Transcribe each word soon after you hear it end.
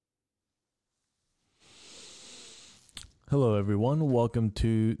Hello, everyone. Welcome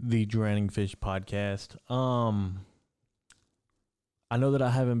to the Drowning Fish podcast. I know that I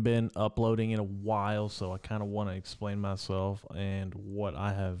haven't been uploading in a while, so I kind of want to explain myself and what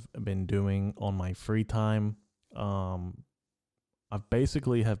I have been doing on my free time. Um, I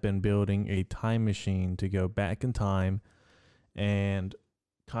basically have been building a time machine to go back in time and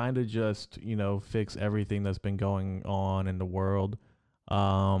kind of just, fix everything that's been going on in the world.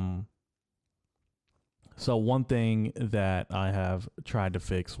 Um, So one thing that I have tried to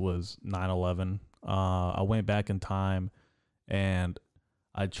fix was 9/11. I went back in time and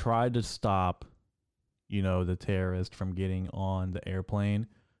I tried to stop, the terrorist from getting on the airplane,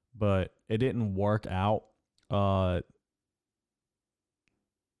 but it didn't work out. Uh,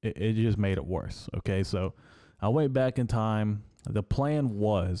 it just made it worse. Okay, so I went back in time. The plan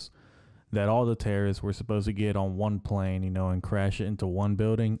was that all the terrorists were supposed to get on one plane, and crash it into one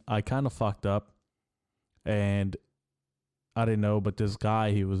building. I kind of fucked up and I didn't know, but this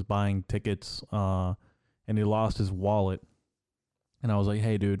guy, he was buying tickets, and he lost his wallet. And I was like,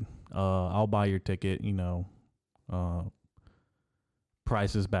 "Hey, dude, I'll buy your ticket." Uh,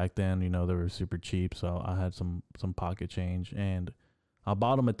 prices back then, they were super cheap, so I had some pocket change, and I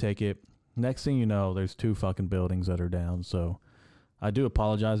bought him a ticket. Next thing you know, there's two fucking buildings that are down. So I do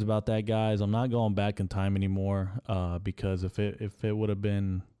apologize about that, guys. I'm not going back in time anymore, because if it would have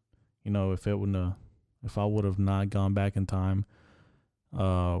been, if I would have not gone back in time,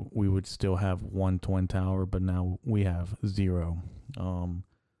 we would still have one twin tower, but now we have zero.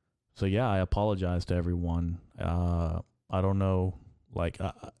 So yeah, I apologize to everyone. I don't know, like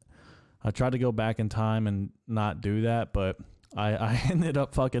I tried to go back in time and not do that, but I ended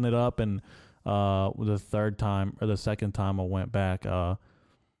up fucking it up, and the third time or the second time I went back,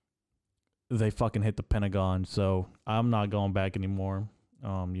 they fucking hit the Pentagon. So I'm not going back anymore.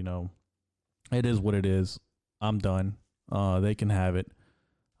 It is what it is. I'm done. They can have it.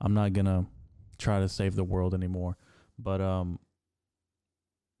 I'm not gonna try to save the world anymore. But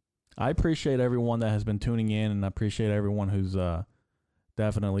I appreciate everyone that has been tuning in, and I appreciate everyone who's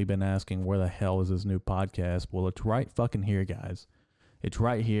definitely been asking where the hell is this new podcast. Well, it's right fucking here, guys. It's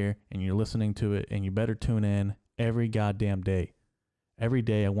right here, and you're listening to it, and you better tune in every goddamn day. Every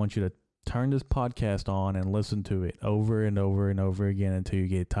day, I want you to turn this podcast on and listen to it over and over and over again until you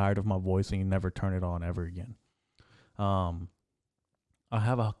get tired of my voice and you never turn it on ever again. I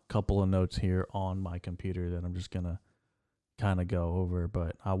have a couple of notes here on my computer that I'm just gonna kind of go over,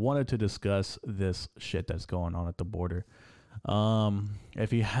 but I wanted to discuss this shit that's going on at the border.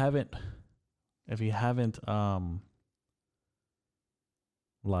 If you haven't,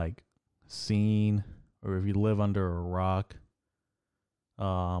 like seen, or if you live under a rock,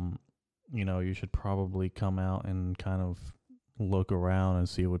 you should probably come out and kind of look around and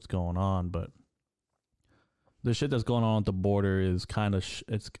see what's going on. But the shit that's going on at the border is kind of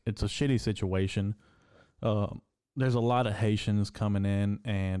it's a shitty situation. There's a lot of Haitians coming in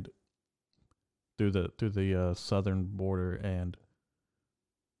and through the southern border, and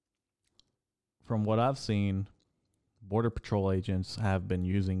from what I've seen, border patrol agents have been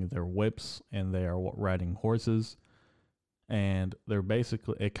using their whips and they are riding horses, and they're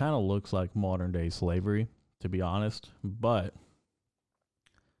basically, it kind of looks like modern day slavery, to be honest. But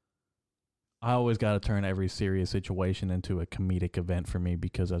I always got to turn every serious situation into a comedic event for me,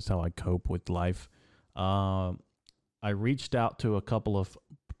 because that's how I cope with life. I reached out to a couple of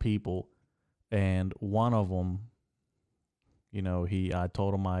people, and one of them, I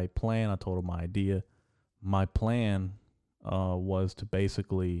told him my plan. I told him my idea. My plan was to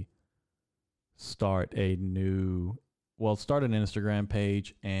basically start start an Instagram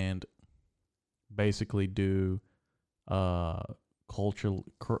page and basically do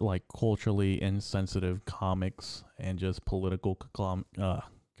culturally insensitive comics and just God,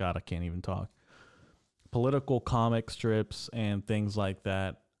 I can't even talk. Political comic strips and things like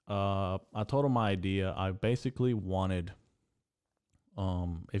that. I told him my idea. I basically wanted,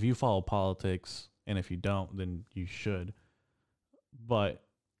 if you follow politics, and if you don't, then you should. But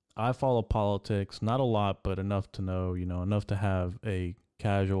I follow politics, not a lot, but enough to know, enough to have a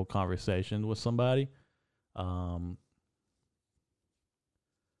casual conversation with somebody. Um,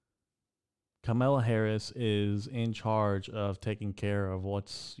 Kamala Harris is in charge of taking care of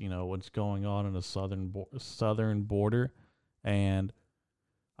what's going on in the southern border, and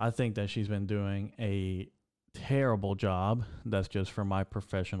I think that she's been doing a terrible job. That's just from my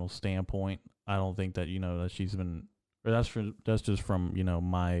professional standpoint. I don't think that that she's been. Or that's just from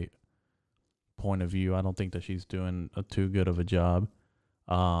my point of view. I don't think that she's doing a too good of a job.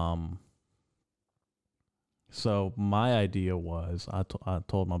 Um, So my idea was, I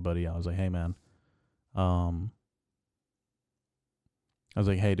told my buddy, I was like, hey man, um, I was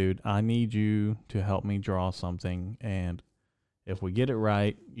like, hey, dude, I need you to help me draw something. And if we get it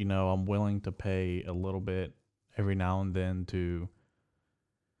right, I'm willing to pay a little bit every now and then to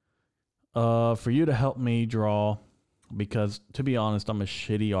for you to help me draw, because to be honest, I'm a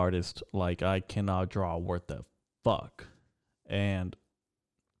shitty artist. Like, I cannot draw worth the fuck. And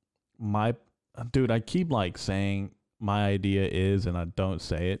my dude, I keep like saying my idea is, and I don't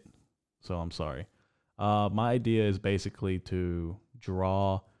say it, so I'm sorry. My idea is basically to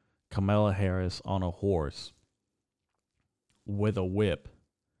draw Kamala Harris on a horse with a whip,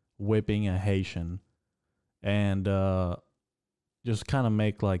 whipping a Haitian, and just kind of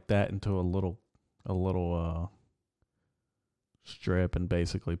make like that into a little strip and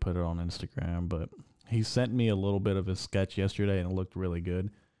basically put it on Instagram. But he sent me a little bit of his sketch yesterday and it looked really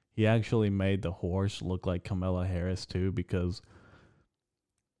good. He actually made the horse look like Kamala Harris too, because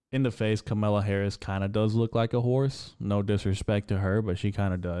in the face, Kamala Harris kind of does look like a horse. No disrespect to her, but she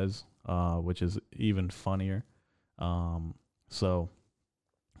kind of does, which is even funnier. So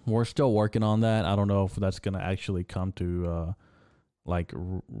we're still working on that. I don't know if that's going to actually come to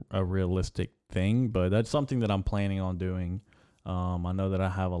a realistic thing, but that's something that I'm planning on doing. I know that I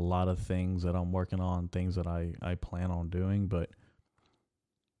have a lot of things that I'm working on, things that I plan on doing, but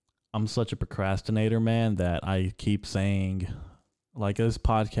I'm such a procrastinator, man, that I keep saying, like, this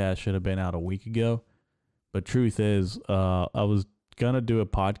podcast should have been out a week ago. But truth is, I was going to do a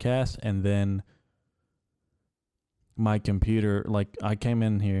podcast, and then my computer, like, I came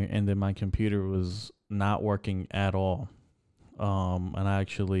in here and then my computer was not working at all. And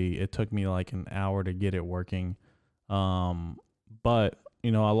it took me like an hour to get it working. But I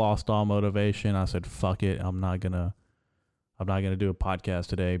lost all motivation. I said, fuck it. I'm not going to do a podcast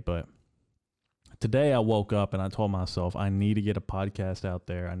today. But today I woke up and I told myself, I need to get a podcast out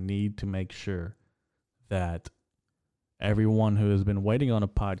there. I need to make sure that everyone who has been waiting on a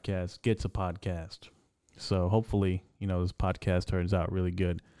podcast gets a podcast. So hopefully, this podcast turns out really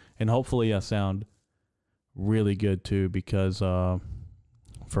good. And hopefully I sound really good too, because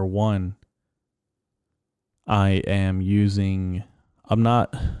for one, I'm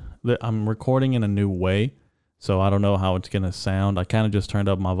recording in a new way, so I don't know how it's going to sound. I kind of just turned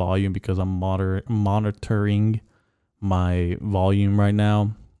up my volume because I'm monitoring my volume right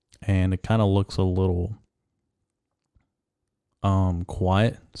now, and it kind of looks a little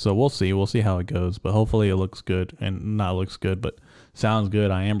quiet. So we'll see how it goes, but hopefully it looks good, and not looks good, but sounds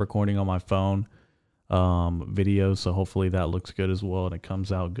good. I am recording on my phone videos, so hopefully that looks good as well and it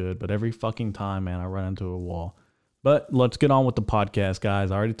comes out good. But every fucking time, man, I run into a wall. But let's get on with the podcast,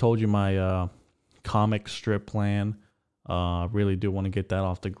 guys. I already told you my comic strip plan. I really do want to get that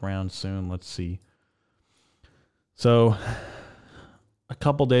off the ground soon. Let's see. So a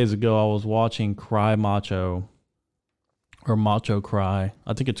couple days ago, I was watching Cry Macho, or Macho Cry.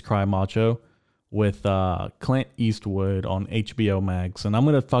 I think it's Cry Macho, with Clint Eastwood on HBO Max. And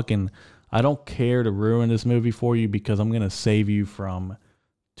I don't care to ruin this movie for you, because I'm going to save you from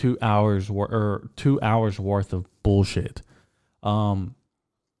 2 hours worth of bullshit.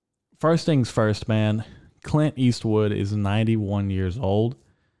 First things first, man. Clint Eastwood is 91 years old,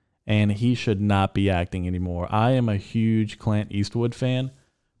 and he should not be acting anymore. I am a huge Clint Eastwood fan,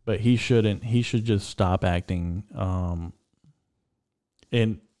 but he shouldn't. He should just stop acting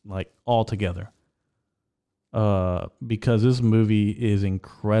altogether. Because this movie is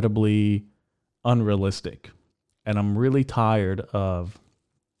incredibly unrealistic. And I'm really tired of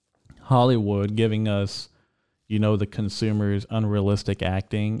Hollywood giving us, the consumers unrealistic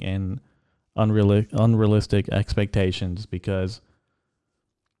acting and unrealistic expectations, because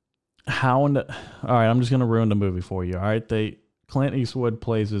all right, I'm just going to ruin the movie for you. All right. Clint Eastwood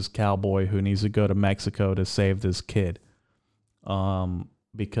plays this cowboy who needs to go to Mexico to save this kid.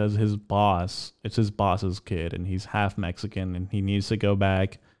 Because it's his boss's kid, and he's half Mexican, and he needs to go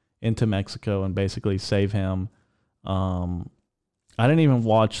back into Mexico and basically save him. I didn't even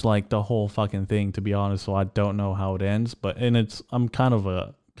watch like the whole fucking thing, to be honest, so I don't know how it ends. I'm kind of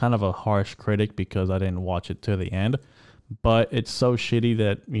a harsh critic because I didn't watch it to the end. But it's so shitty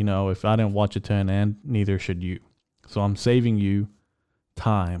that, if I didn't watch it to an end, neither should you. So I'm saving you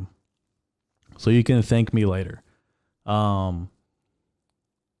time, so you can thank me later.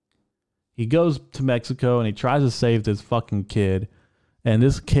 He goes to Mexico and he tries to save this fucking kid. And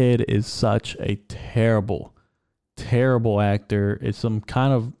this kid is such a terrible, terrible actor. It's some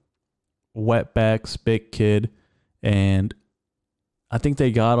kind of wetback spit kid. And I think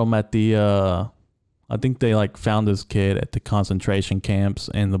they got him at I think they found this kid at the concentration camps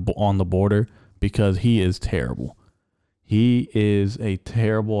and on the border, because he is terrible. He is a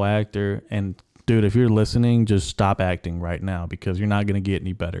terrible actor. And dude, if you're listening, just stop acting right now because you're not going to get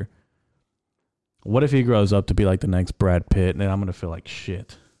any better. What if he grows up to be like the next Brad Pitt and then I'm going to feel like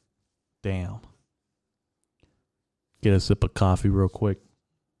shit? Damn. Get a sip of coffee real quick.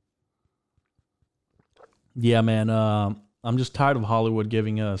 Yeah, man. I'm just tired of Hollywood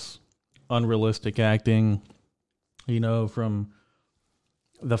giving us unrealistic acting, from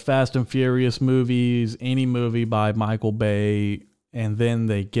the Fast and Furious movies, any movie by Michael Bay, and then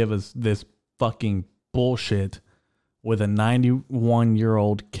they give us this fucking bullshit with a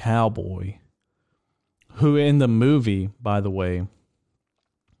 91-year-old cowboy who in the movie, by the way,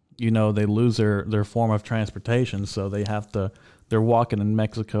 they lose their form of transportation, so they're walking in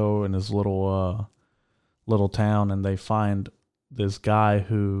Mexico in this little town, and they find this guy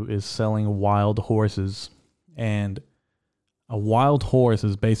who is selling wild horses. And a wild horse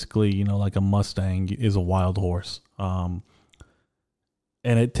is basically, like a Mustang is a wild horse. And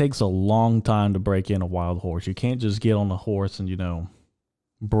it takes a long time to break in a wild horse. You can't just get on a horse and,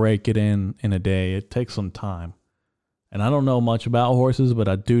 break it in a day. It takes some time. And I don't know much about horses, but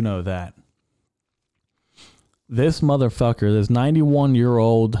I do know that. This motherfucker, this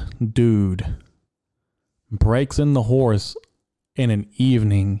 91-year-old dude, breaks in the horse in an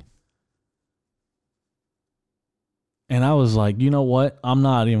evening. And I was like, you know what? I'm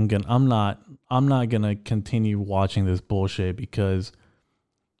not gonna continue watching this bullshit because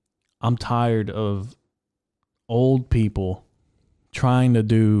I'm tired of old people trying to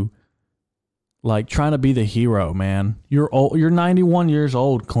be the hero, man. You're old, you're 91 years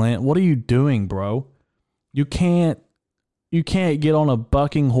old, Clint. What are you doing, bro? You can't get on a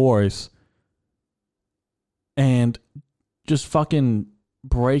bucking horse and just fucking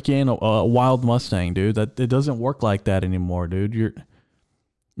break in a wild Mustang, dude. That it doesn't work like that anymore, dude.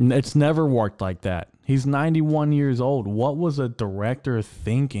 It's never worked like that. He's 91 years old. What was a director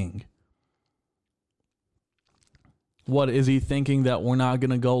thinking? What is he thinking, that we're not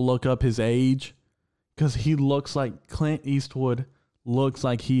gonna go look up his age? Because he looks like Clint Eastwood looks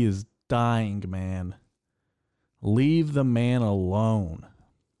like he is dying, man. Leave the man alone.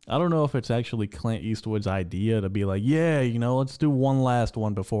 I don't know if it's actually Clint Eastwood's idea to be like, yeah, let's do one last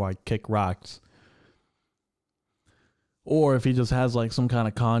one before I kick rocks. Or if he just has like some kind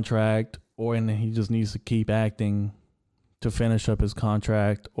of contract, and he just needs to keep acting to finish up his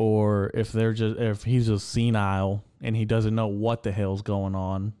contract, or if he's just senile and he doesn't know what the hell's going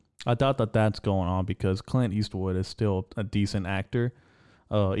on. I doubt that that's going on because Clint Eastwood is still a decent actor,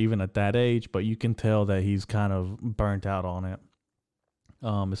 even at that age, but you can tell that he's kind of burnt out on it.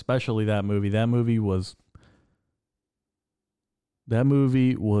 Especially that movie. That movie was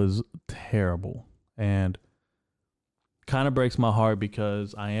terrible and kind of breaks my heart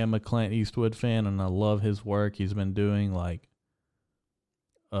because I am a Clint Eastwood fan and I love his work. He's been doing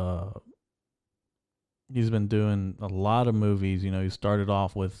he's been doing a lot of movies. He started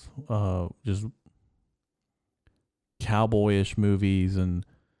off with just cowboyish movies and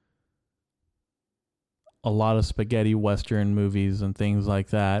a lot of spaghetti western movies and things like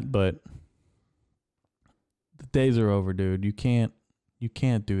that, but the days are over, dude. You can't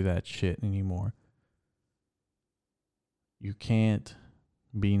do that shit anymore. You can't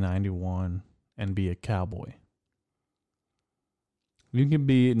be 91 and be a cowboy. You can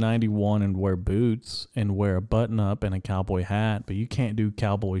be 91 and wear boots and wear a button up and a cowboy hat, but you can't do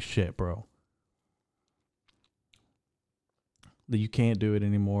cowboy shit, bro. You can't do it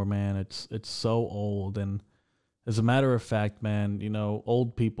anymore, man. It's so old. And as a matter of fact, man,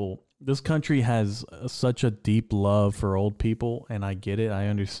 old people, this country has such a deep love for old people, and I get it, I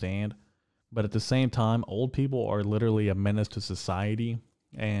understand. But at the same time, old people are literally a menace to society,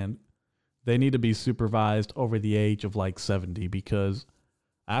 and they need to be supervised over the age of like 70, because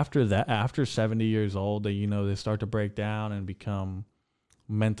after 70 years old, they start to break down and become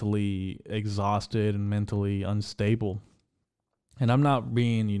mentally exhausted and mentally unstable. And I'm not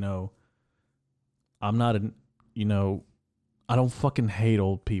being, I don't fucking hate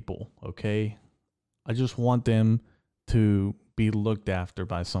old people, okay? I just want them to be looked after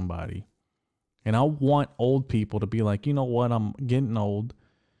by somebody. And I want old people to be like, you know what, I'm getting old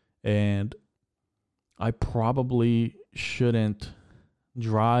and I probably shouldn't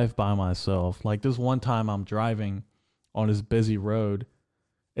drive by myself. Like this one time I'm driving on this busy road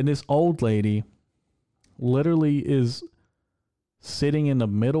and this old lady literally is sitting in the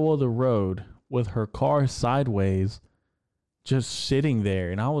middle of the road with her car sideways, just sitting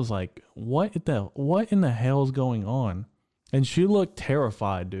there. And I was like, what in the hell is going on? And she looked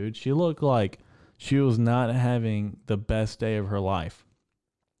terrified, dude. She looked like she was not having the best day of her life.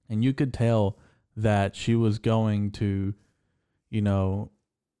 And you could tell that she was going to,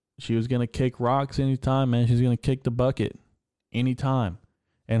 she was gonna kick rocks anytime, man. She's gonna kick the bucket anytime.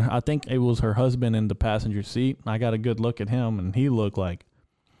 And I think it was her husband in the passenger seat. I got a good look at him, and he looked like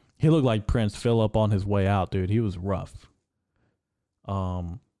Prince Philip on his way out, dude. He was rough.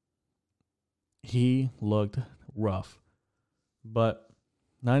 He looked rough. But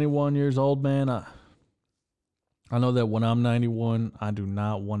 91 years old, man, I know that when I'm 91, I do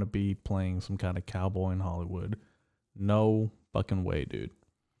not want to be playing some kind of cowboy in Hollywood. No fucking way, dude.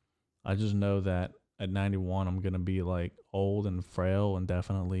 I just know that at 91, I'm going to be like old and frail and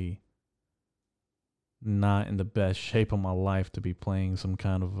definitely not in the best shape of my life to be playing some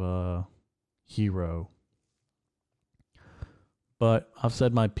kind of hero. But I've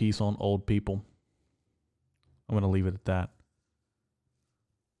said my piece on old people. I'm going to leave it at that.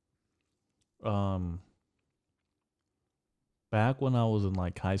 Back when I was in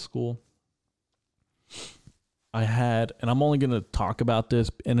like high school, I had, and I'm only going to talk about this,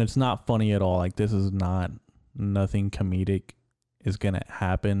 and it's not funny at all. Like, this is not, nothing comedic is going to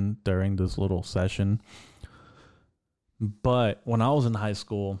happen during this little session. But when I was in high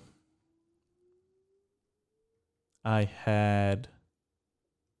school, I had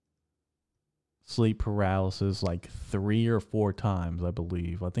sleep paralysis like 3 or 4 times, I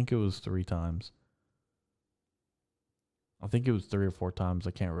believe. I think it was 3 times. I think it was 3 or 4 times.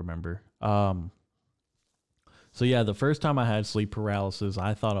 I can't remember. So yeah, the first time I had sleep paralysis,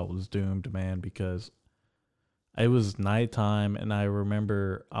 I thought I was doomed, man, because it was nighttime, and I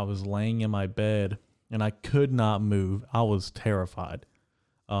remember I was laying in my bed and I could not move. I was terrified.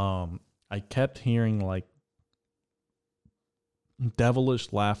 I kept hearing like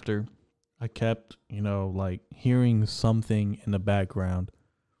devilish laughter. I kept, like hearing something in the background.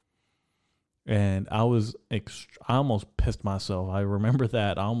 And I almost pissed myself. I remember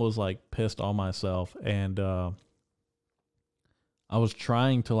that. I almost like pissed on myself. And I was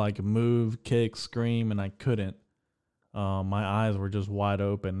trying to like move, kick, scream, and I couldn't. My eyes were just wide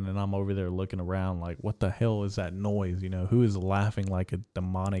open, and I'm over there looking around like, what the hell is that noise? Who is laughing like a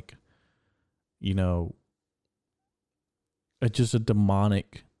demonic, just a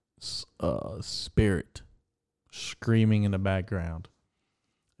demonic spirit screaming in the background.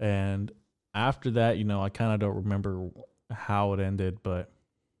 And after that, I kind of don't remember how it ended, but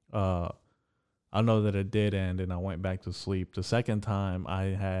I know that it did end, and I went back to sleep. The second time I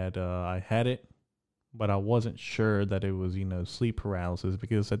had it, but I wasn't sure that it was, sleep paralysis,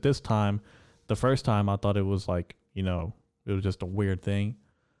 because at this time, the first time I thought it was like, it was just a weird thing.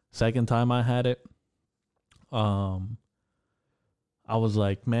 Second time I had it, I was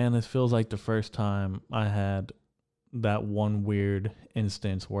like, man, this feels like the first time I had that one weird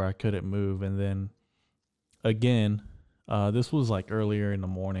instance where I couldn't move. And then again, this was like earlier in the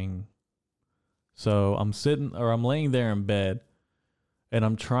morning. So I'm laying there in bed, and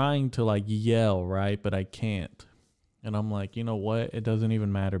I'm trying to like yell, right? But I can't. And I'm like, you know what? It doesn't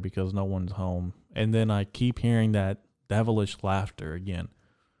even matter because no one's home. And then I keep hearing that devilish laughter again.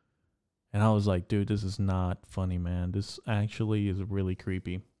 And I was like, dude, this is not funny, man. This actually is really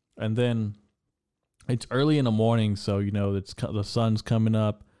creepy. And then it's early in the morning, so, the sun's coming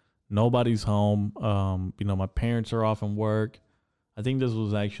up. Nobody's home. My parents are off from work. I think this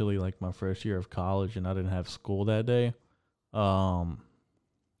was actually like my first year of college, and I didn't have school that day.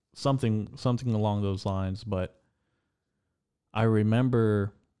 Something along those lines. But I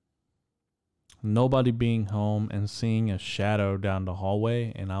remember nobody being home and seeing a shadow down the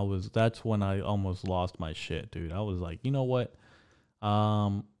hallway, and that's when I almost lost my shit, dude. I was like, you know what?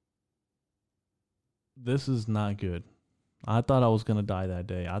 This is not good. I thought I was going to die that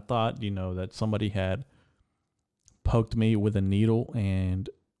day. I thought, that somebody had poked me with a needle and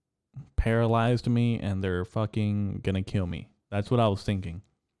paralyzed me, and they're fucking going to kill me. That's what I was thinking.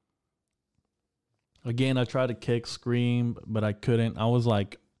 Again, I tried to kick, scream, but I couldn't. I was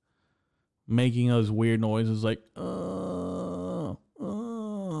like making those weird noises like,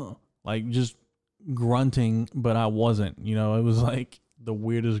 like just grunting, but I wasn't. It was like the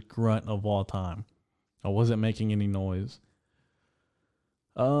weirdest grunt of all time. I wasn't making any noise.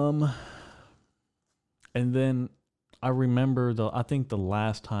 And then I remember I think the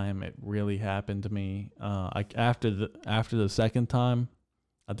last time it really happened to me, after the second time,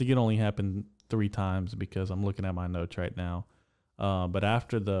 I think it only happened 3 times because I'm looking at my notes right now. But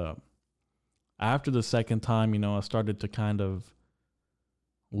after the second time, I started to kind of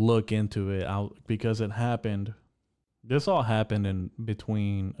look into it because it happened. This all happened in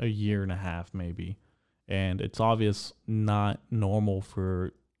between a year and a half, maybe. And it's obvious not normal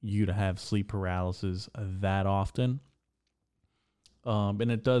for you to have sleep paralysis that often.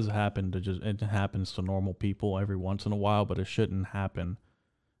 And it does happen it happens to normal people every once in a while, but it shouldn't happen,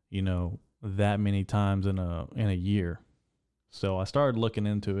 that many times in a year. So I started looking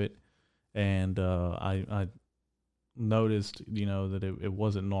into it, and I noticed, that it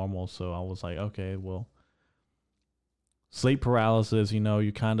wasn't normal. So I was like, okay, well, sleep paralysis,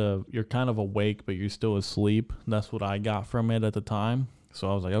 you're kind of awake, but you're still asleep. That's what I got from it at the time. So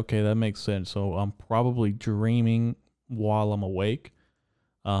I was like, okay, that makes sense. So I'm probably dreaming while I'm awake.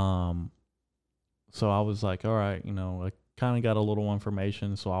 Um, so I was like, all right, I kind of got a little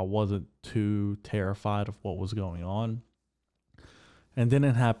information, so I wasn't too terrified of what was going on. And then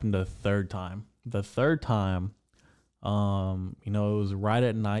it happened a third time. The third time, it was right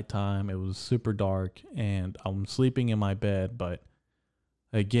at nighttime. It was super dark, and I'm sleeping in my bed. But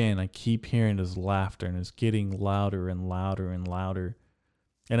again, I keep hearing this laughter, and it's getting louder and louder and louder.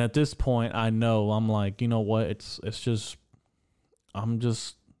 And at this point, I know I'm like, you know what? It's just I'm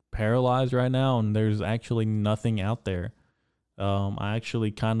just paralyzed right now, and there's actually nothing out there. I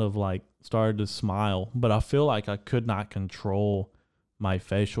actually kind of like started to smile, but I feel like I could not control my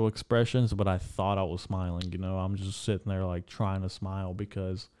facial expressions, but I thought I was smiling. I'm just sitting there like trying to smile,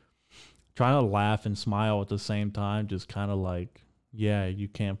 because trying to laugh and smile at the same time, just kind of like, yeah, you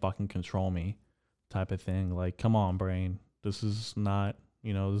can't fucking control me type of thing. Like, come on, brain. This is not,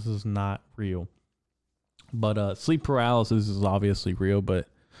 this is not real. But sleep paralysis is obviously real, but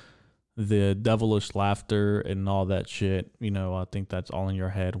the devilish laughter and all that shit, I think that's all in your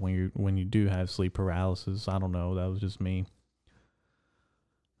head when you do have sleep paralysis. I don't know, that was just me.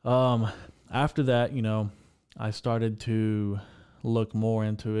 After that, I started to look more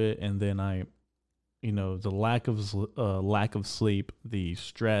into it, and then the lack of sleep, the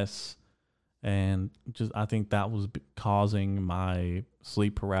stress, and just I think that was causing my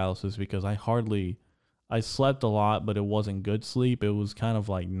sleep paralysis, because I slept a lot, but it wasn't good sleep. It was kind of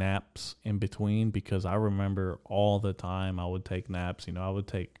like naps in between, because I remember all the time I would take naps. I would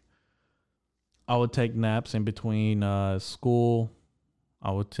take naps in between school.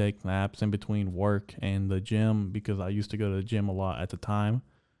 I would take naps in between work and the gym, because I used to go to the gym a lot at the time,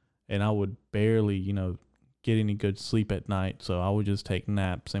 and I would barely, get any good sleep at night. So I would just take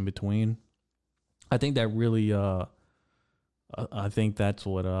naps in between. I think that really, I think that's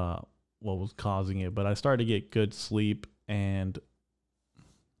what was causing it. But I started to get good sleep, and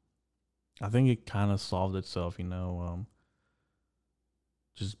I think it kind of solved itself,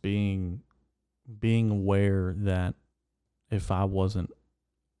 just being aware that if I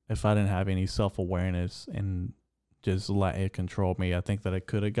didn't have any self-awareness and just let it control me, I think that it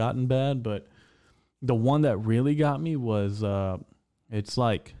could have gotten bad. But the one that really got me was, it's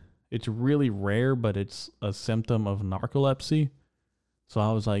really rare, but it's a symptom of narcolepsy. So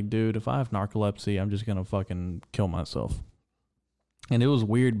I was like, dude, if I have narcolepsy, I'm just going to fucking kill myself. And it was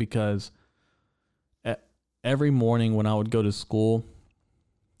weird, because every morning when I would go to school,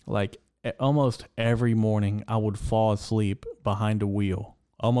 like almost every morning I would fall asleep behind a wheel.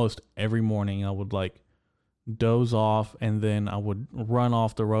 Almost every morning I would like doze off, and then I would run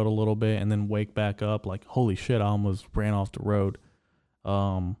off the road a little bit and then wake back up like, holy shit, I almost ran off the road.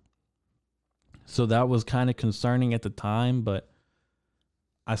 So that was kind of concerning at the time, but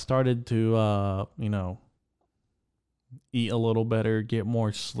I started to, eat a little better, get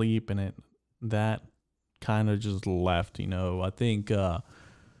more sleep, and that kind of just left. I think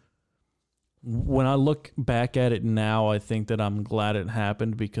when I look back at it now, I think that I'm glad it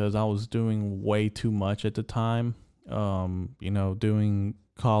happened, because I was doing way too much at the time. Doing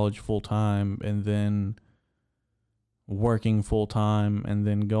college full time, and then working full time, and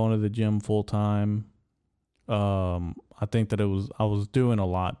then going to the gym full time. I think that I was doing a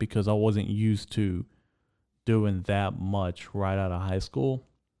lot, because I wasn't used to doing that much right out of high school.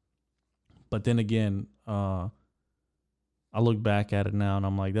 But then again, I look back at it now, and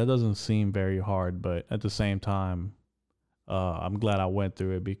I'm like, that doesn't seem very hard. But at the same time, I'm glad I went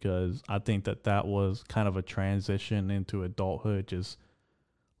through it, because I think that was kind of a transition into adulthood, just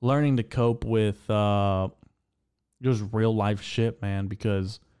learning to cope with just real life shit, man,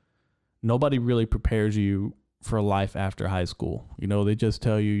 because nobody really prepares you for life after high school. They just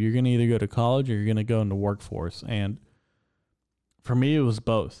tell you you're going to either go to college or you're going to go in the workforce. And for me, it was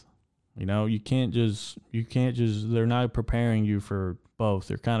both. You can't just, they're not preparing you for both.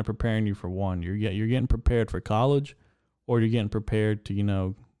 They're kind of preparing you for one. You're getting prepared for college, or you're getting prepared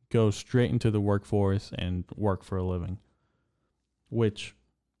to, go straight into the workforce and work for a living. Which,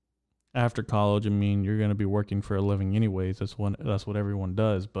 after college, you're going to be working for a living anyways. That's what everyone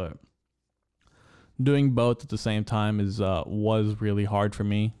does. But doing both at the same time was really hard for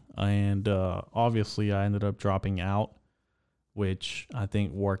me. And obviously I ended up dropping out, which I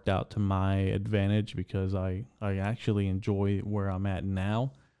think worked out to my advantage, because I actually enjoy where I'm at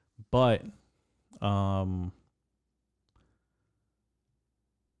now. But I'm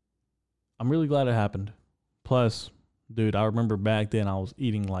really glad it happened. Plus, dude, I remember back then I was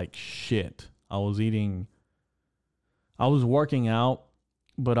eating like shit. I was working out,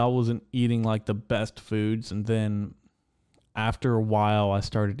 but I wasn't eating like the best foods. And then after a while, I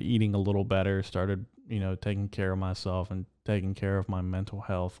started eating a little better, started, taking care of myself and taking care of my mental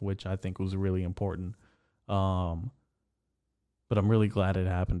health, which I think was really important. Um, but I'm really glad it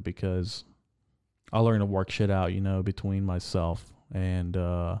happened because I learned to work shit out, between myself and,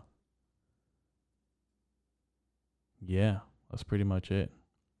 yeah, that's pretty much it.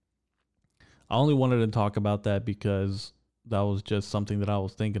 I only wanted to talk about that because that was just something that I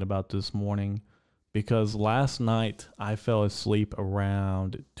was thinking about this morning. Because last night I fell asleep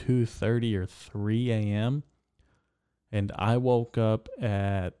around 2:30 or 3 a.m. and I woke up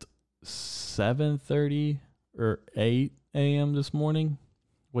at 7:30 or 8 a.m. this morning,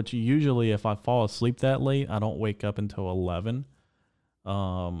 which usually if I fall asleep that late, I don't wake up until 11.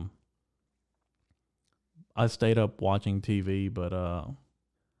 I stayed up watching TV, but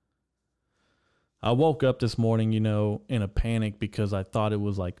I woke up this morning, in a panic because I thought it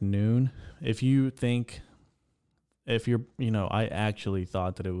was like noon. If you're, I actually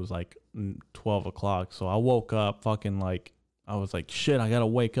thought that it was like 12 o'clock. So I woke up I was like, shit, I got to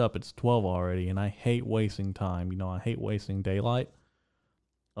wake up. It's 12 already. And I hate wasting time. I hate wasting daylight.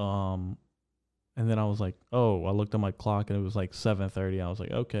 And then I was like, oh, I looked at my clock and it was like 7:30. I was like,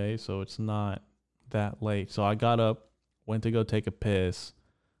 okay, so it's not that late. So I got up, went to go take a piss.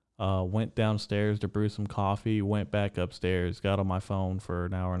 Went downstairs to brew some coffee, went back upstairs, got on my phone for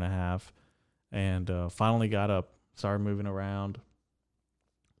an hour and a half, and finally got up, started moving around.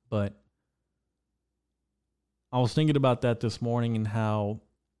 But I was thinking about that this morning and how,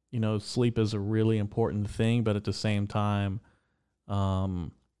 sleep is a really important thing, but at the same time,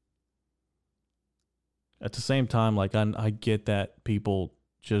 like I get that people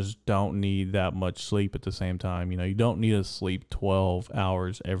just don't need that much sleep at the same time. You don't need to sleep 12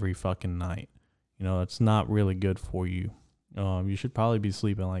 hours every fucking night. It's not really good for you. You should probably be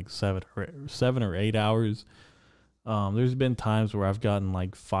sleeping like 7 or 8 hours. There's been times where I've gotten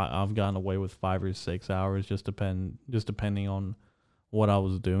away with 5 or 6 hours, just depending on what I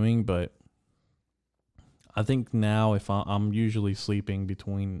was doing. But I think now if I'm usually sleeping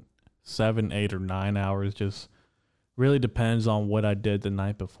between 7, 8, or 9 hours, just really depends on what I did the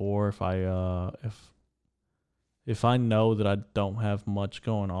night before. If I know that I don't have much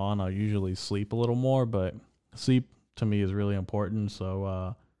going on, I usually sleep a little more, but sleep to me is really important.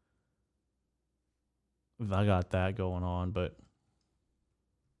 So I got that going on, but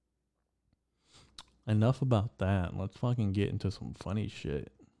enough about that. Let's fucking get into some funny shit.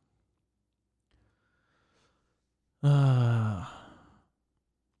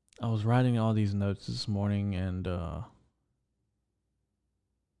 I was writing all these notes this morning and I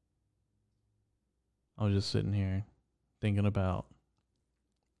was just sitting here thinking about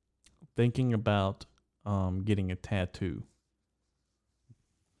getting a tattoo,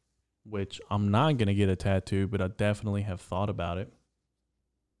 which I'm not going to get a tattoo, but I definitely have thought about it.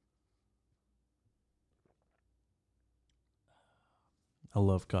 I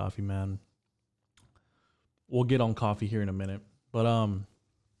love coffee, man. We'll get on coffee here in a minute, but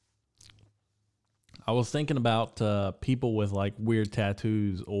I was thinking about people with like weird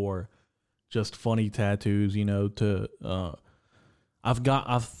tattoos or just funny tattoos,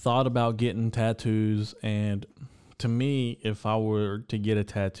 I've thought about getting tattoos, and to me, if I were to get a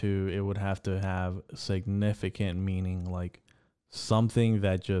tattoo, it would have to have significant meaning, like something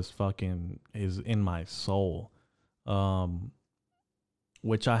that just fucking is in my soul.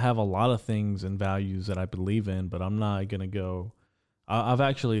 Which I have a lot of things and values that I believe in, but I'm not gonna go. I've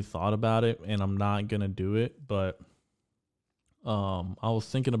actually thought about it, and I'm not gonna do it. But I was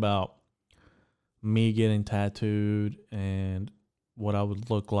thinking about me getting tattooed and what I would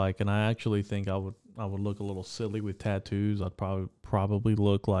look like, and I actually think I would look a little silly with tattoos. I'd probably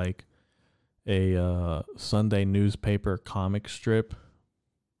look like a Sunday newspaper comic strip.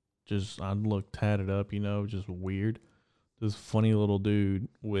 I'd look tatted up, just weird. This funny little dude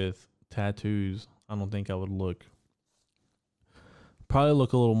with tattoos. I don't think I would probably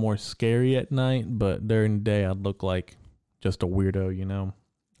look a little more scary at night, but during the day I'd look like just a weirdo,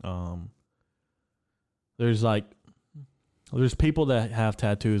 There's people that have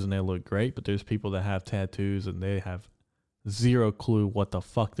tattoos and they look great, but there's people that have tattoos and they have zero clue what the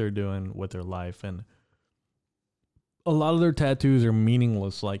fuck they're doing with their life. And a lot of their tattoos are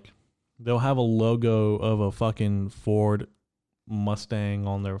meaningless. Like, they'll have a logo of a fucking Ford Mustang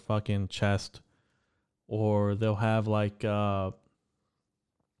on their fucking chest, or they'll have like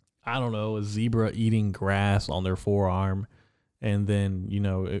I don't know, a zebra eating grass on their forearm. And then,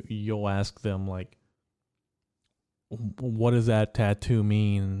 you'll ask them, like, what does that tattoo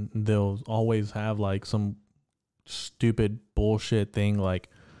mean? They'll always have like some stupid bullshit thing like,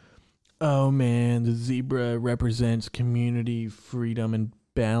 oh man, the zebra represents community, freedom, and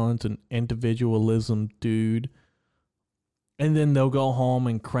balance and individualism, dude. And then they'll go home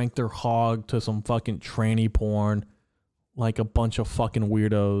and crank their hog to some fucking tranny porn like a bunch of fucking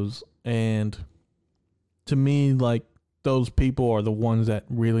weirdos. And to me, like, those people are the ones that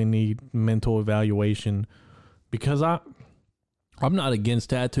really need mental evaluation, because I'm not against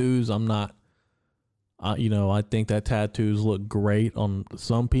tattoos. I'm not, I think that tattoos look great on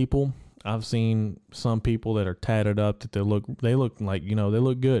some people. I've seen some people that are tatted up that they look like, they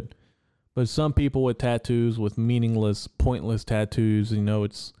look good. But some people with tattoos, with meaningless, pointless tattoos,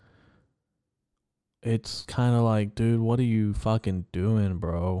 it's kind of like, dude, what are you fucking doing,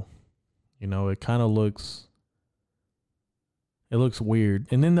 bro? It kind of looks weird.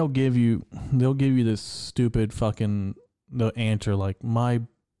 And then they'll give you this stupid fucking the answer like, my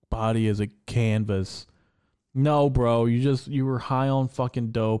body is a canvas. No, bro, you were high on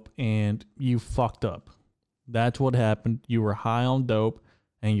fucking dope and you fucked up. That's what happened. You were high on dope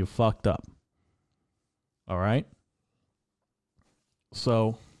and you fucked up. All right?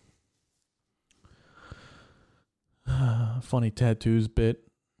 So, funny tattoos bit.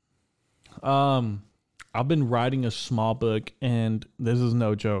 I've been writing a small book, and this is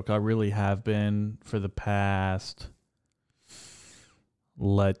no joke. I really have been for the past,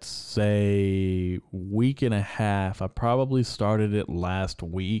 let's say, week and a half. I probably started it last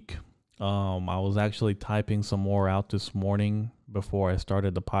week. I was actually typing some more out this morning before I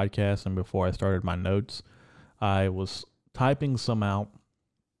started the podcast and before I started my notes. I was typing some out,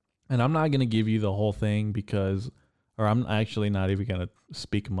 and I'm not going to give you the whole thing or I'm actually not even going to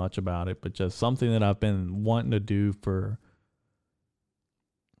speak much about it, but just something that I've been wanting to do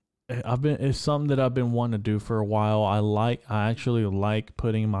it's something that I've been wanting to do for a while. I actually like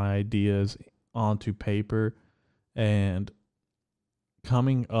putting my ideas onto paper and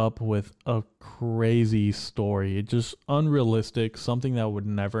coming up with a crazy story. It's just unrealistic, something that would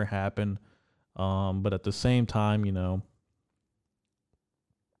never happen. But at the same time,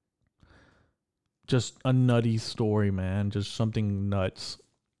 just a nutty story, man. Just something nuts.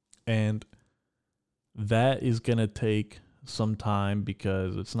 And that is going to take some time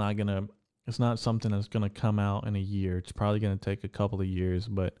because it's not something that's going to come out in a year. It's probably going to take a couple of years,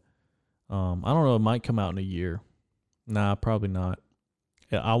 but I don't know. It might come out in a year. Nah, probably not.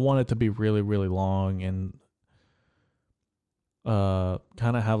 I want it to be really, really long and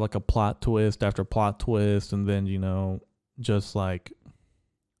kind of have like a plot twist after plot twist. And then, just like,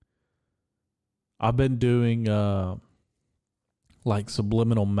 I've been doing like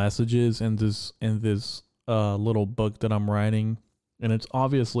subliminal messages in this little book that I'm writing, and it's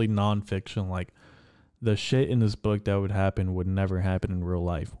obviously nonfiction. Like, the shit in this book that would happen would never happen in real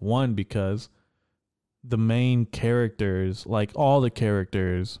life. One, because the main characters, like all the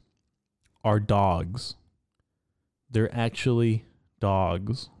characters, are dogs. They're actually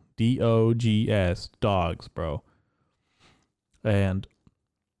dogs. DOGS, dogs, bro. And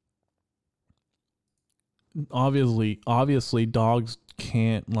obviously dogs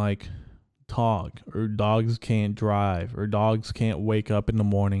can't like talk, or dogs can't drive, or dogs can't wake up in the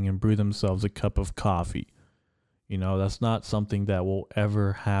morning and brew themselves a cup of coffee. That's not something that will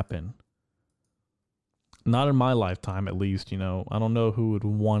ever happen. Not in my lifetime, at least. I don't know who would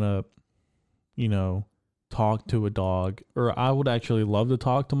want to, talk to a dog. Or I would actually love to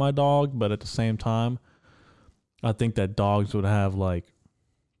talk to my dog, but at the same time, I think that dogs would have like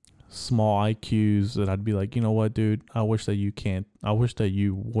small IQs that I'd be like, you know what, dude, I wish that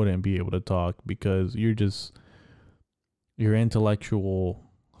you wouldn't be able to talk, because your intellectual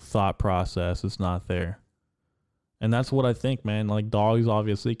thought process is not there. And that's what I think, man. Like, dogs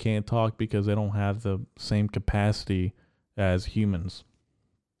obviously can't talk because they don't have the same capacity as humans.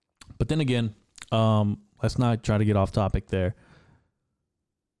 But then again, let's not try to get off topic there.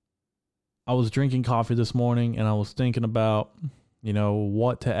 I was drinking coffee this morning and I was thinking about,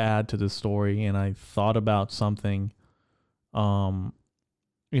 what to add to the story. And I thought about something. The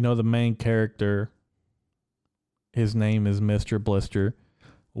main character, his name is Mr. Blister,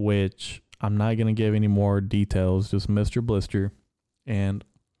 which I'm not going to give any more details, just Mr. Blister. And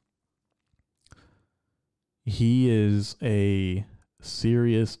he is a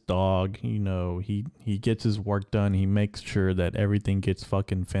serious dog. He gets his work done. He makes sure that everything gets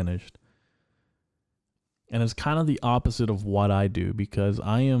fucking finished. And it's kind of the opposite of what I do, because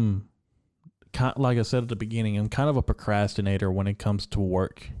I am, like I said at the beginning, I'm kind of a procrastinator when it comes to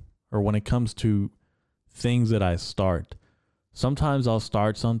work. or when it comes to things that I start. Sometimes I'll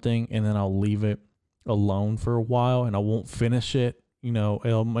start something and then I'll leave it alone for a while and I won't finish it. You know,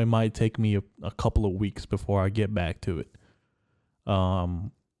 it might take me a couple of weeks before I get back to it.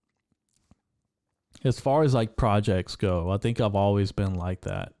 As far as like projects go, I think I've always been like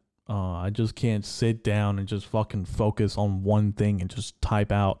that. I just can't sit down and just fucking focus on one thing and just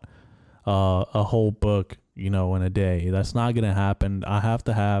type out a whole book, you know, in a day. That's not going to happen. I have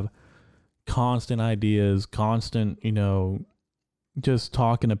to have constant ideas, constant, you know, just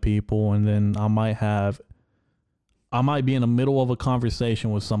talking to people. And then I might be in the middle of a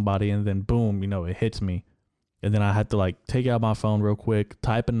conversation with somebody and then boom, you know, it hits me. And then I have to like take out my phone real quick,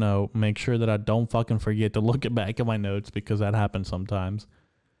 type a note, make sure that I don't fucking forget to look back at my notes because that happens sometimes.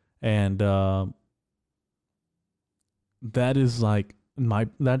 And that is like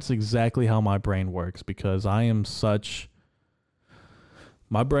that's exactly how my brain works, because my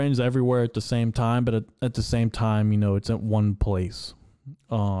brain's everywhere at the same time, but at the same time, you know, it's at one place.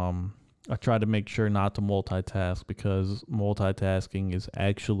 I try to make sure not to multitask, because multitasking is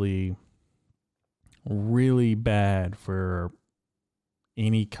actually really bad for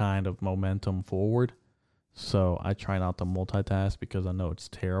any kind of momentum forward. So I try not to multitask because I know it's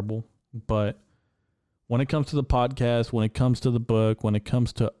terrible. But when it comes to the podcast, when it comes to the book, when it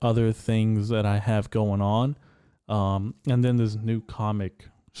comes to other things that I have going on, and then this new comic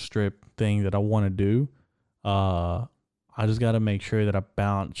strip thing that I want to do, I just got to make sure that I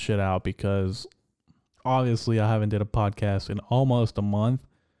balance shit out, because obviously I haven't did a podcast in almost a month,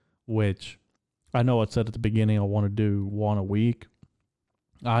 which I know I said at the beginning I want to do one a week.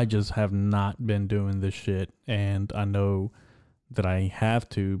 I just have not been doing this shit, and I know that I have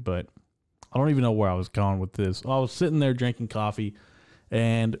to, but I don't even know where I was going with this. I was sitting there drinking coffee,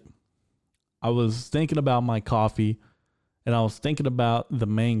 and I was thinking about my coffee, and I was thinking about the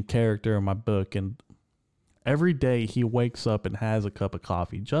main character in my book, and every day he wakes up and has a cup of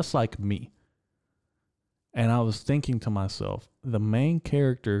coffee, just like me. And I was thinking to myself, the main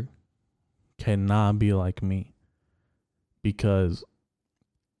character cannot be like me, because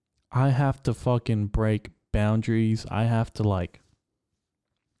I have to fucking break boundaries. I have to like,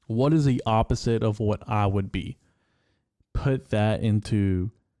 what is the opposite of what I would be? Put that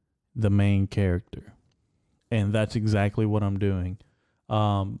into the main character. And that's exactly what I'm doing.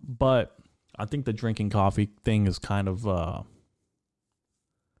 But I think the drinking coffee thing is kind of,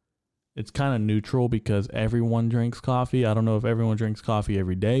 it's kind of neutral, because everyone drinks coffee. I don't know if everyone drinks coffee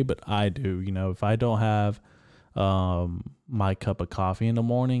every day, but I do. You know, if I don't have my cup of coffee in the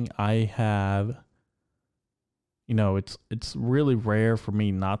morning, I have, you know, it's really rare for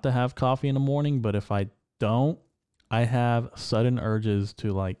me not to have coffee in the morning, but if I don't, I have sudden urges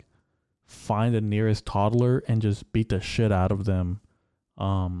to like find the nearest toddler and just beat the shit out of them.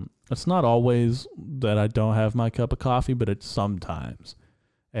 It's not always that I don't have my cup of coffee, but it's sometimes.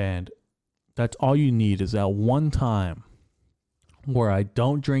 And that's all you need, is that one time where I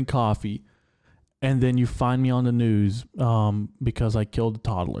don't drink coffee, and then you find me on the news because I killed a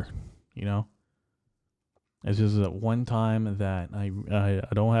toddler, you know? It's just that one time that I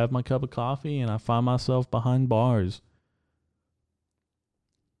don't have my cup of coffee and I find myself behind bars.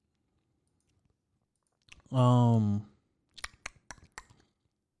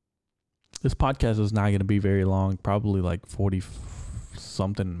 This podcast is not going to be very long, probably like 40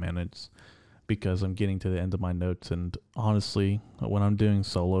 something minutes, because I'm getting to the end of my notes. And honestly, when I'm doing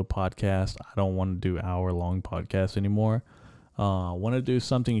solo podcast, I don't want to do hour-long podcasts anymore. I want to do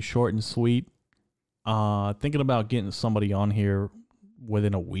something short and sweet. Thinking about getting somebody on here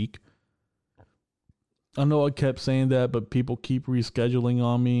within a week. I know I kept saying that, but people keep rescheduling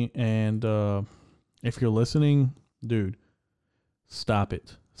on me. And if you're listening, dude, stop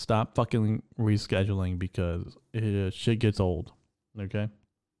it. Stop fucking rescheduling, because shit gets old. Okay?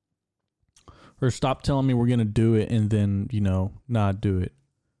 Or stop telling me we're going to do it and then, you know, not do it.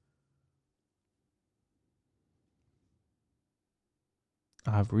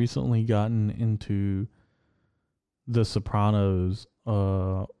 I've recently gotten into The Sopranos.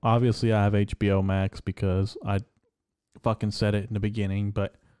 Obviously, I have HBO Max because I fucking said it in the beginning.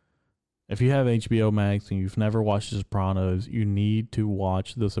 But if you have HBO Max and you've never watched The Sopranos, you need to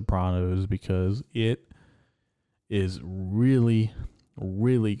watch The Sopranos, because it is really,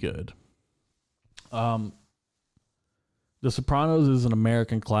 really good. The Sopranos is an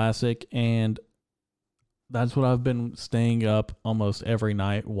American classic, and that's what I've been staying up almost every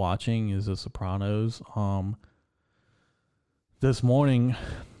night watching, is The Sopranos. This morning,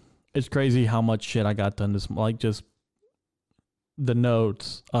 it's crazy how much shit I got done like just the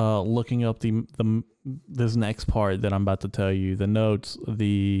notes, looking up this next part that I'm about to tell you, the notes,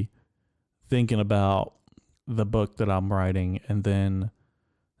 the thinking about the book that I'm writing, and then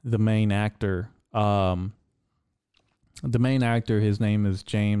the main actor, his name is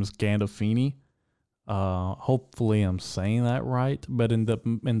James Gandolfini. Hopefully I'm saying that right, but in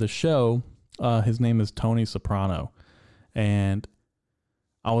the show, his name is Tony Soprano. And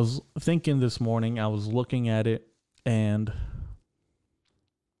I was thinking this morning, I was looking at it, and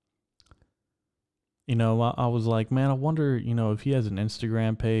I was like, man, I wonder, if he has an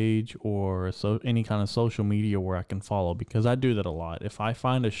Instagram page or any kind of social media where I can follow, because I do that a lot. If I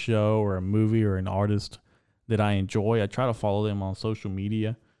find a show or a movie or an artist that I enjoy, I try to follow them on social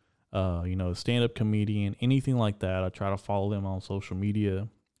media. A stand-up comedian, anything like that, I try to follow them on social media,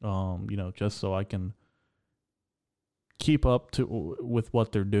 just so I can keep up with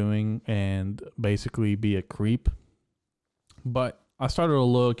what they're doing and basically be a creep. But I started to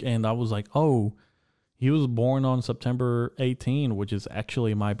look, and I was like, oh, he was born on September 18, which is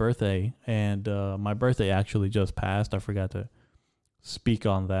actually my birthday. And my birthday actually just passed. I forgot to speak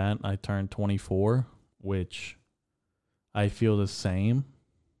on that. I turned 24, which I feel the same.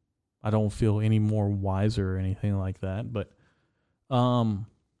 I don't feel any more wiser or anything like that. But what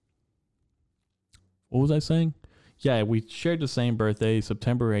was I saying? Yeah, we shared the same birthday,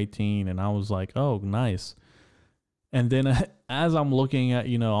 September 18, and I was like, oh, nice. And then as I'm looking at,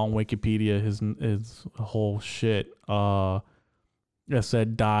 on Wikipedia, his whole shit, it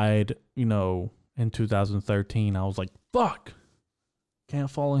said died, in 2013. I was like, fuck, can't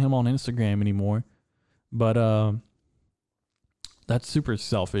follow him on Instagram anymore. But that's super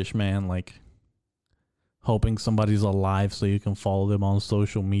selfish, man. Like, hoping somebody's alive so you can follow them on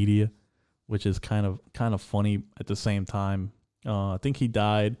social media, which is kind of funny at the same time. I think he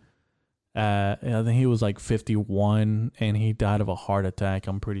died. I think he was like 51, and he died of a heart attack,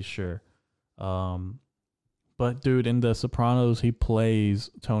 I'm pretty sure. But dude, in The Sopranos, he plays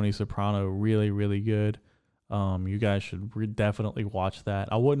Tony Soprano really, really good. You guys should definitely watch that.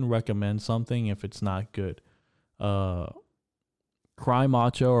 I wouldn't recommend something if it's not good. Cry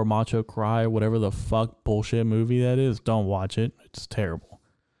Macho or Macho Cry, whatever the fuck bullshit movie that is, don't watch it. It's terrible.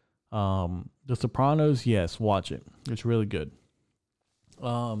 The Sopranos, yes, watch it. It's really good.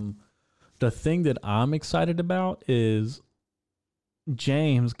 The thing that I'm excited about is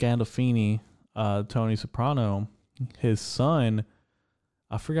James Gandolfini, Tony Soprano, his son.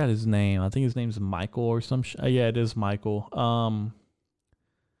 I forgot his name. I think his name's Michael or some yeah, it is Michael.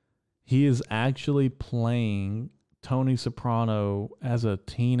 He is actually playing Tony Soprano as a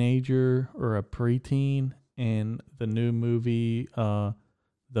teenager or a preteen in the new movie, The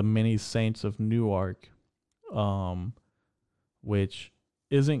Many Saints of Newark, which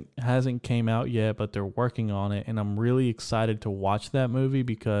hasn't came out yet, but they're working on it, and I'm really excited to watch that movie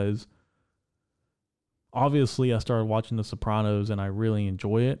because obviously I started watching The Sopranos and I really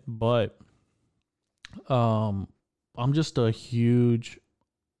enjoy it, but I'm just a huge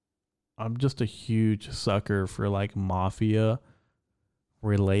sucker for like mafia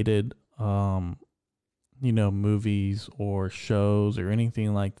related movies or shows or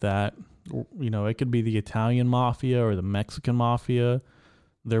anything like that. It could be the Italian mafia or the Mexican mafia.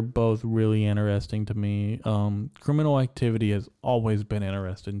 They're both really interesting to me. Criminal Activity has always been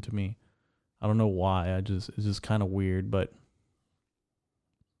interesting to me. I don't know why. It's just kind of weird, but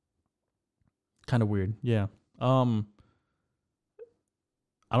kind of weird. Yeah. I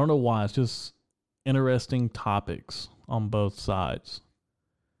don't know why. It's just interesting topics on both sides.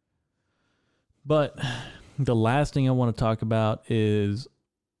 But the last thing I want to talk about is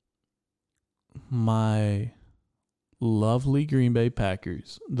my lovely Green Bay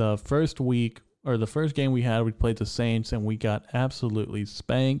Packers. The first game we had, we played the Saints and we got absolutely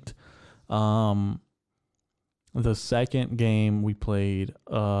spanked. The second game we played,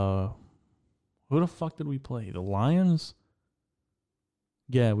 who the fuck did we play? The Lions?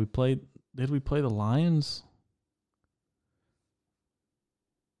 Yeah, did we play the Lions?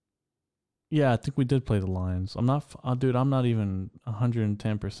 Yeah, I think we did play the Lions. I'm not even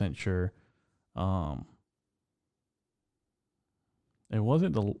 110% sure. It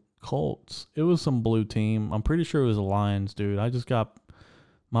wasn't the Colts. It was some blue team. I'm pretty sure it was the Lions, dude.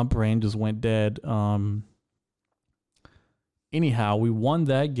 My brain just went dead. Anyhow, we won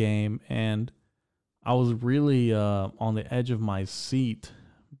that game, and I was really on the edge of my seat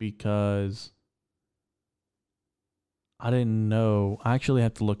because I didn't know. I actually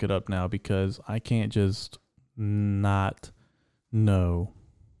have to look it up now because I can't just not know.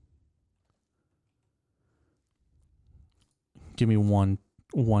 Give me one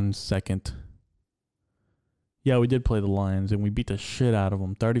second. Yeah, we did play the Lions and we beat the shit out of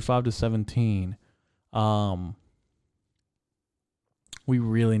them, 35-17. We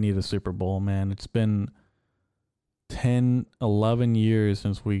really need a Super Bowl, man. It's been 10, 11 years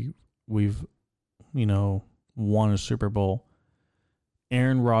since we've won a Super Bowl.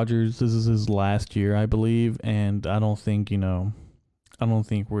 Aaron Rodgers, this is his last year, I believe, and I don't think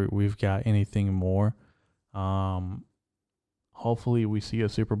we've got anything more. Hopefully we see a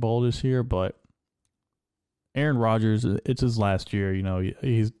Super Bowl this year, but Aaron Rodgers, it's his last year.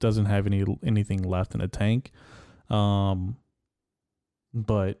 He doesn't have anything left in the tank.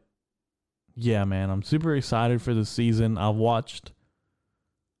 But yeah, man, I'm super excited for the season. I watched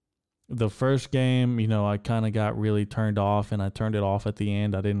the first game. I kind of got really turned off, and I turned it off at the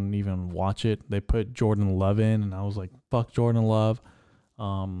end. I didn't even watch it. They put Jordan Love in, and I was like, fuck Jordan Love.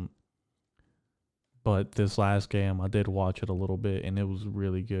 But this last game, I did watch it a little bit, and it was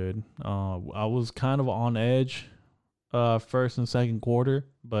really good. I was kind of on edge first and second quarter,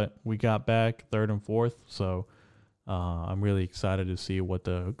 but we got back third and fourth. So I'm really excited to see what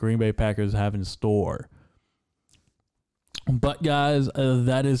the Green Bay Packers have in store. But, guys,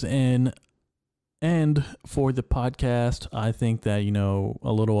 that is an end for the podcast. I think that,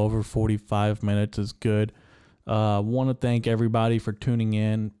 a little over 45 minutes is good. Want to thank everybody for tuning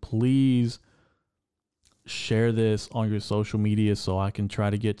in. Please share this on your social media so I can try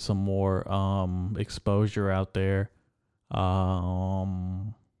to get some more exposure out there. What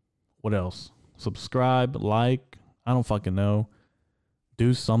else? Subscribe, like, I don't fucking know.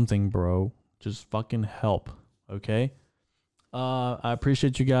 Do something, bro. Just fucking help, okay? I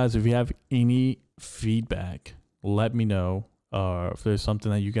appreciate you guys. If you have any feedback, let me know. If there's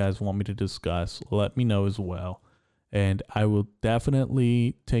something that you guys want me to discuss, let me know as well. And I will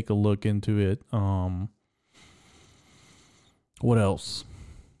definitely take a look into it. What else?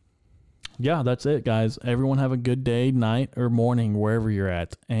 Yeah, that's it, guys. Everyone have a good day, night, or morning, wherever you're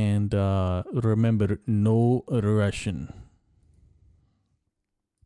at. And remember, no Russian.